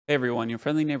Hey everyone, your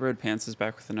friendly neighborhood Pants is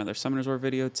back with another Summoners War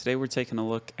video. Today we're taking a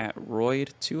look at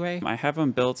Roid 2A. I have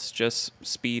him built just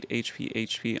speed,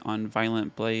 HP on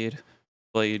Violent Blade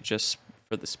just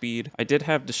for the speed. I did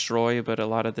have Destroy, but a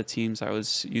lot of the teams I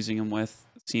was using him with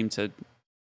seemed to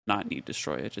not need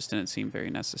Destroy. It just didn't seem very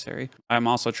necessary. I'm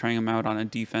also trying him out on a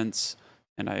defense,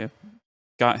 and I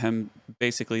got him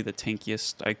basically the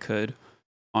tankiest I could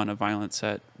on a violent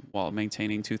set while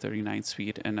maintaining 239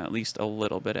 speed and at least a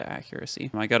little bit of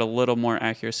accuracy. I got a little more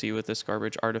accuracy with this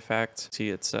garbage artifact. See,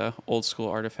 it's a old school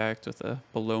artifact with a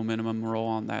below minimum roll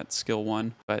on that skill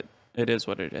 1, but it is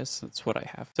what it is. That's what I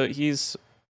have. So he's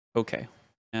okay.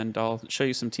 And I'll show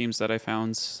you some teams that I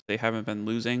found. They haven't been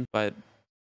losing, but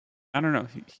I don't know.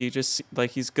 He just,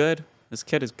 like, he's good. This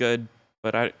kid is good,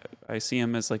 but I see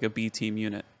him as like a B team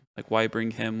unit. Like, why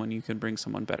bring him when you can bring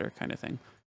someone better kind of thing.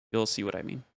 You'll see what I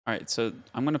mean. All right, so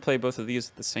I'm going to play both of these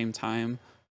at the same time.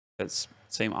 It's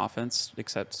same offense,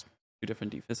 except two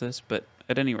different defenses. But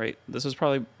at any rate, this is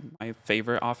probably my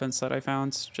favorite offense that I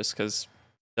found, just because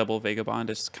double Vagabond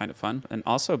is kind of fun. And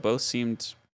also, both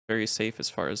seemed very safe as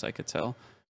far as I could tell.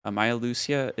 Maya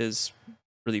Lucia is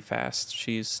really fast.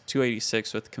 She's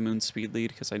 286 with Commune speed lead,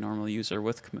 because I normally use her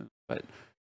with Commune. But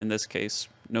in this case,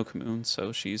 no Commune,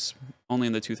 so she's only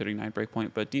in the 239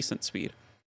 breakpoint, but decent speed.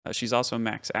 She's also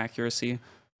max accuracy,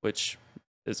 which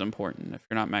is important. If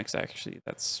you're not max accuracy,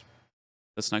 that's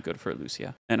not good for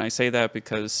Lucia. And I say that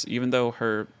because even though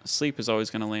her sleep is always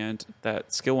going to land,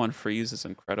 that skill 1 freeze is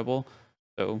incredible.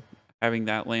 So having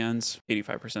that lands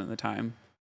 85% of the time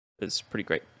is pretty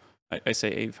great. I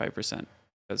say 85%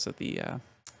 because of the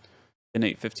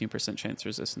innate 15% chance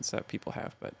resistance that people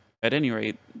have. But at any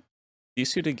rate,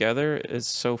 these two together is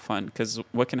so fun because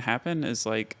what can happen is,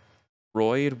 like,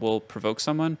 Roid will provoke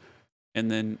someone, and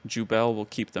then Jubel will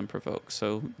keep them provoked.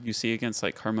 So you see against,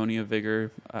 like, Harmonia,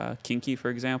 Vigor, Kinki, for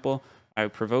example, I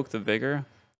provoke the Vigor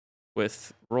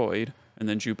with Roid, and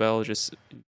then Jubel just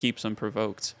keeps them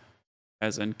provoked,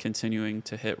 as in continuing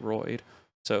to hit Roid.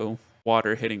 So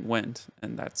water hitting wind,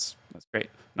 and that's great.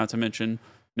 Not to mention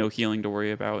no healing to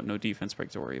worry about, no defense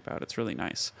break to worry about. It's really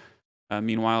nice.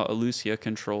 Meanwhile, Lucia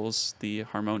controls the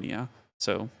Harmonia,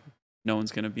 so no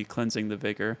one's going to be cleansing the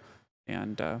Vigor.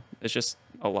 And it's just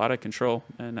a lot of control.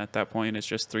 And at that point, it's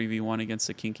just 3v1 against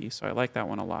the Kinki. So I like that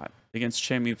one a lot. Against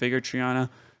Chamie, Vigor, Triana,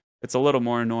 it's a little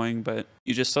more annoying, but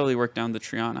you just slowly work down the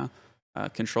Triana,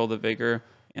 control the Vigor,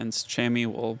 and Chamie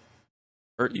will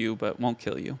hurt you, but won't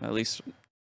kill you. At least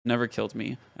never killed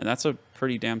me. And that's a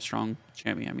pretty damn strong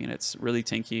Chamie. I mean, it's really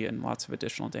tanky and lots of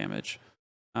additional damage.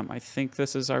 I think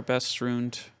this is our best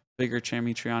runed Vigor,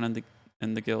 Chamie, Triana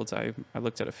in the guilds. I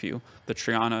looked at a few. The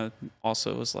Triana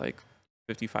also was like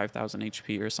 55,000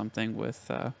 HP or something,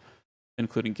 with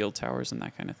including guild towers and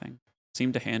that kind of thing.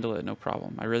 Seemed to handle it no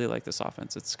problem. I really like this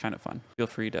offense. It's kind of fun. Feel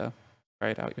free to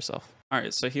try it out yourself. All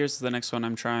right, so here's the next one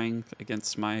I'm trying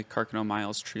against my Carcano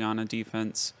Miles Triana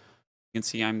defense. You can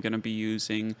see I'm going to be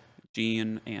using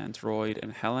Jean and Roid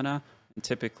and Helena. And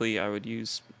typically I would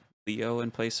use Leo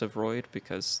in place of Roid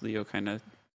because Leo kind of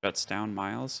shuts down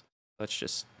Miles. That's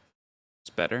just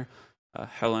better.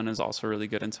 Helena is also really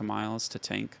good into Miles to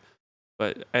tank.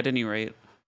 But at any rate,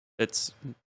 it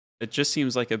just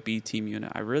seems like a B team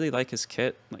unit. I really like his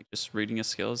kit, like just reading his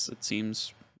skills. It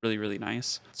seems really, really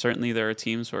nice. Certainly there are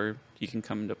teams where he can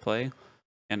come into play,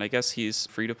 and I guess he's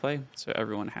free to play, so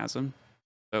everyone has him.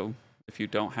 So if you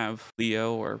don't have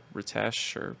Leo or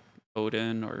Ritesh or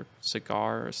Odin or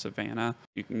Cigar or Savannah,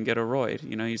 you can get a Roid.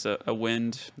 You know, he's a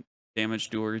wind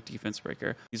damage doer, defense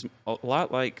breaker. He's a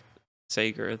lot like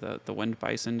Sager, the wind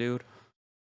bison dude.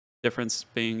 Difference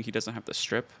being he doesn't have the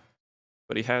strip,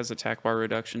 but he has attack bar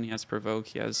reduction, he has provoke,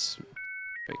 he has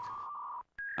break.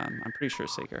 I'm pretty sure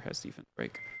Sager has defense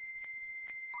break.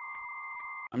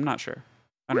 I'm not sure.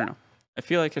 I don't know. I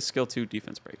feel like his skill 2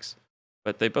 defense breaks,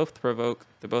 but they both provoke,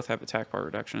 they both have attack bar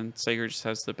reduction. Sager just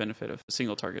has the benefit of a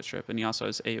single target strip, and he also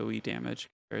has AoE damage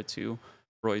compared to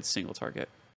Roid's single target.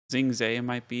 Xing Zhe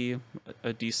might be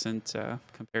a decent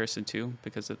comparison too,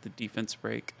 because of the defense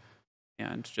break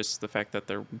and just the fact that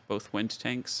they're both wind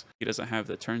tanks. He doesn't have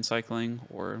the turn cycling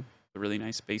or the really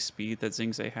nice base speed that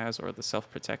Xing Zhe has, or the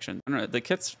self-protection. I don't know, the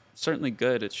kit's certainly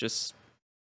good. It's just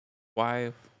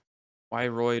why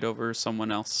Roid over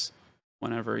someone else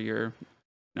whenever you're,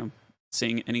 you know,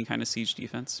 seeing any kind of siege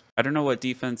defense? I don't know what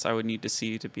defense I would need to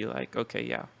see to be like, okay,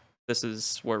 yeah, this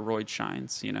is where Roid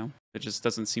shines, you know? It just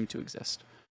doesn't seem to exist.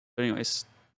 But anyways,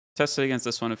 tested against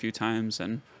this one a few times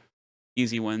and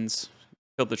easy wins.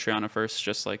 Killed the Triana first,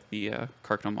 just like the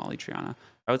Carcano Molly Triana.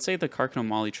 I would say the Carcano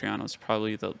Molly Triana is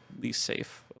probably the least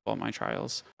safe of all my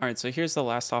trials. All right, so here's the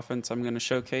last offense I'm going to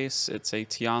showcase. It's a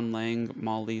Tian, Lang,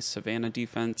 Molly, Savannah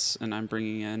defense, and I'm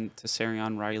bringing in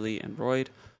Tessarion, Riley, and Roid.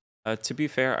 To be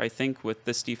fair, I think with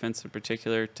this defense in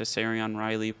particular, Tessarion,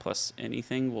 Riley plus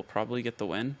anything will probably get the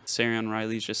win. Tessarion,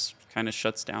 Riley just kind of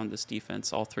shuts down this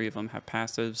defense. All three of them have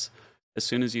passives. As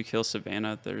soon as you kill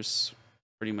Savannah, there's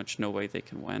pretty much no way they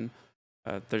can win.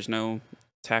 There's no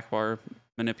attack bar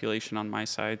manipulation on my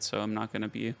side, so I'm not going to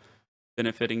be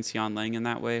benefiting Tian Lang in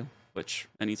that way, which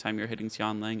anytime you're hitting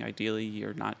Tian Lang, ideally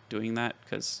you're not doing that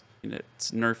because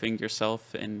it's nerfing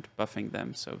yourself and buffing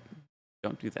them, so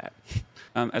don't do that.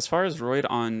 As far as Roid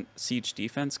on siege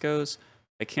defense goes,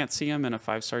 I can't see him in a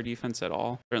 5-star defense at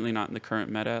all. Certainly not in the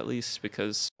current meta, at least,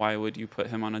 because why would you put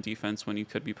him on a defense when you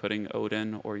could be putting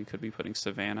Odin, or you could be putting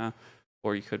Savannah,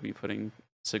 or you could be putting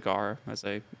Cigar? As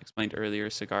I explained earlier,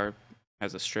 Cigar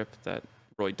has a strip that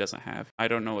Roid doesn't have. I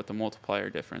don't know what the multiplier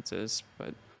difference is,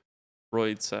 but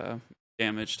Roid's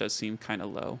damage does seem kind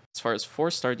of low. As far as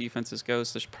 4-star defenses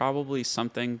goes, there's probably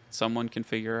something someone can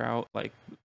figure out, like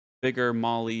Vigor,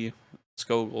 Molly,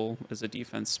 Skogul is a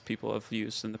defense people have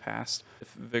used in the past. If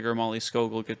Vigor, Molly,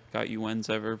 Skogul got you wins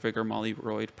ever, Vigor, Molly,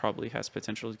 Roid probably has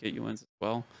potential to get you wins as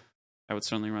well. I would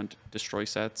certainly run destroy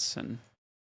sets and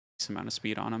some amount of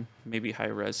speed on them. Maybe high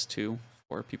res too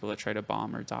for people that try to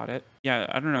bomb or dot it. Yeah,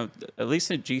 I don't know. At least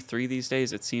in G3 these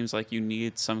days, it seems like you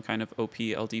need some kind of OP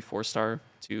LD 4-star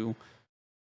to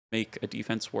make a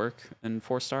defense work in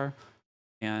 4-star.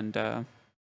 And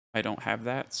I don't have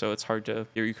that, so it's hard to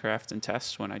theory craft and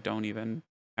test when I don't even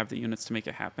have the units to make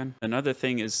it happen. Another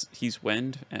thing is he's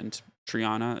wind, and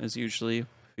Triana is usually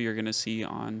who you're going to see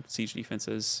on siege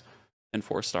defenses in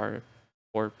 4-star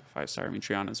or 5-star. I mean,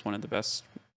 Triana is one of the best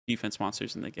defense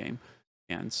monsters in the game,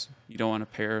 and you don't want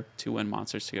to pair 2 wind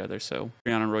monsters together, so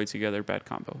Triana and Roid together, bad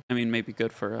combo. I mean, maybe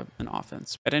good for an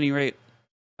offense. At any rate,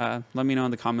 let me know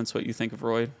in the comments what you think of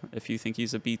Roid, if you think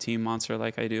he's a B team monster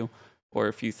like I do, or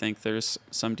if you think there's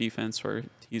some defense where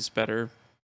he's better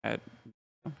at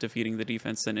defeating the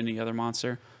defense than any other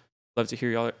monster. Love to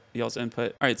hear y'all's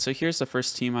input. All right, so here's the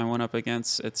first team I went up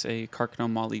against. It's a Carcano,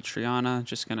 Molly, Triana.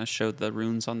 Just going to show the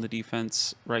runes on the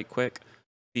defense right quick.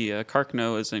 The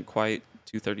Carcano isn't quite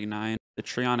 239. The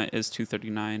Triana is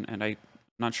 239, and I'm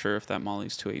not sure if that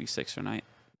Molly's 286 or not.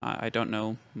 I don't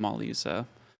know Molly's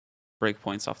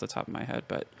breakpoints off the top of my head,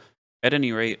 but at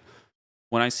any rate,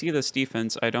 when I see this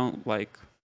defense, I don't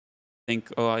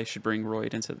think, oh, I should bring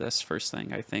Roid into this first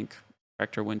thing. I think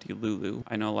Vector, Wendy, Lulu.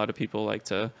 I know a lot of people like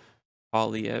to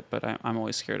Kali it, but I'm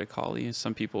always scared of Kali.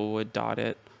 Some people would dot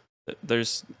it.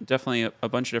 There's definitely a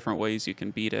bunch of different ways you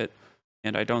can beat it,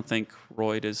 and I don't think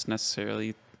Roid is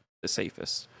necessarily the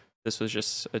safest. This was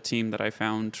just a team that I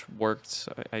found worked.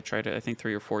 I tried it, I think,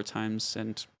 3 or 4 times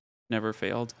and never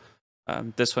failed.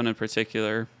 This one in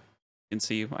particular, you can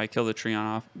see I killed the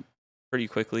Triana off pretty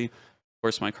quickly. Of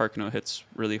course, my Carcano hits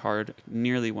really hard,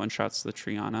 nearly one-shots the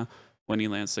Triana when he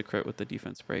lands the crit with the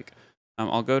defense break.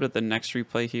 I'll go to the next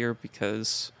replay here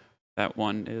because that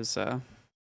one is, I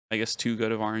guess, too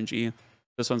good of RNG.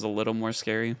 This one's a little more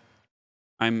scary.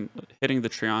 I'm hitting the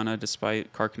Triana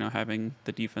despite Carcano having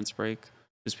the defense break,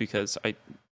 just because I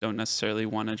don't necessarily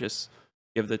want to just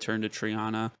give the turn to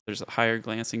Triana. There's a higher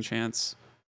glancing chance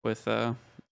with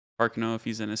Carcano if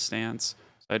he's in his stance,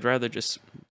 so I'd rather just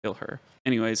kill her.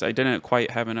 Anyways, I didn't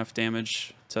quite have enough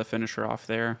damage to finish her off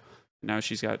there. Now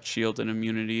she's got shield and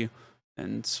immunity,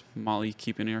 and Molly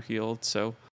keeping her healed.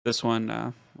 So this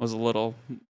one was a little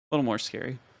more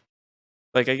scary.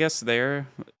 Like, I guess there,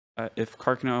 if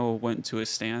Carcano went to his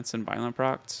stance and violent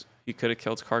procced, he could have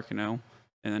killed Carcano,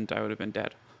 and I would have been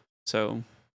dead. So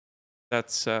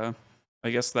that's, I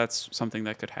guess that's something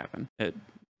that could happen. It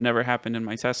never happened in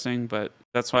my testing, but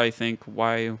that's why I think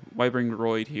why bring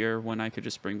Roid here when I could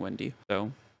just bring Wendy.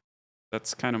 So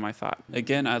that's kind of my thought.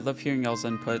 Again, I love hearing y'all's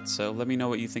input, so let me know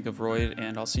what you think of Roid,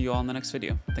 and I'll see you all in the next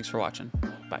video. Thanks for watching.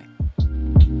 Bye.